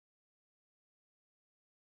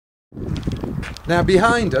Now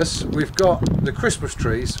behind us we've got the Christmas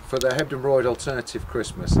trees for the Hebden Royd Alternative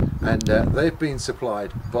Christmas, and they've been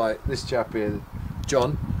supplied by this chap here,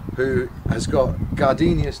 John, who has got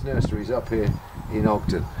Gardenius Nurseries up here in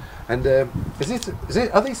Ogden. And are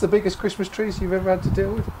these the biggest Christmas trees you've ever had to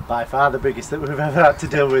deal with? By far the biggest that we've ever had to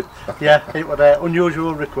deal with. Yeah, it was an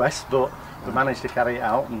unusual request, but we managed to carry it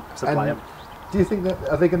out and supply them. Do you think that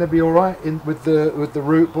are they going to be all right with the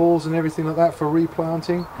root balls and everything like that for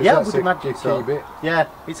replanting? Yeah, I would imagine so. Bit. Yeah,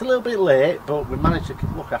 it's a little bit late, but we managed to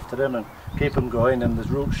look after them and keep them going, and there's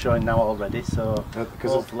roots showing now already. So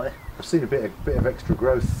hopefully, I've seen a bit of extra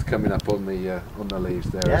growth coming up on the leaves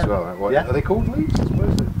there as well. What, yeah. Are they called leaves? I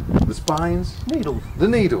suppose the spines. Needles. The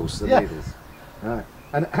needles. The needles. Right.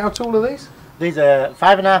 And how tall are these? These are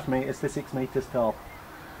 5.5 metres to 6 metres tall,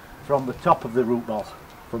 from the top of the root ball.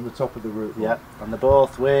 From the top of the root ball. Yeah, and they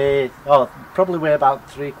both probably weigh about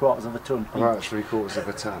 3/4 of a tonne each. Right, 3/4 of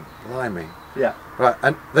a tonne. Blimey. Yeah. Right,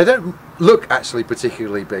 and they don't look actually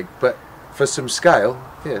particularly big, but for some scale,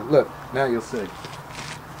 here, look, now you'll see.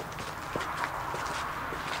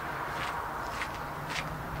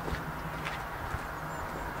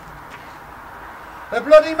 They're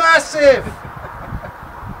bloody massive!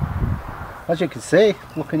 As you can see,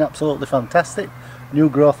 looking absolutely fantastic. New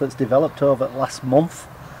growth that's developed over the last month.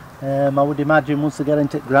 I would imagine once they get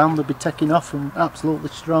into the ground they'll be taking off and absolutely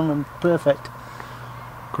strong and perfect.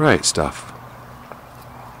 Great stuff.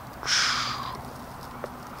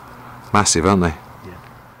 Massive, aren't they?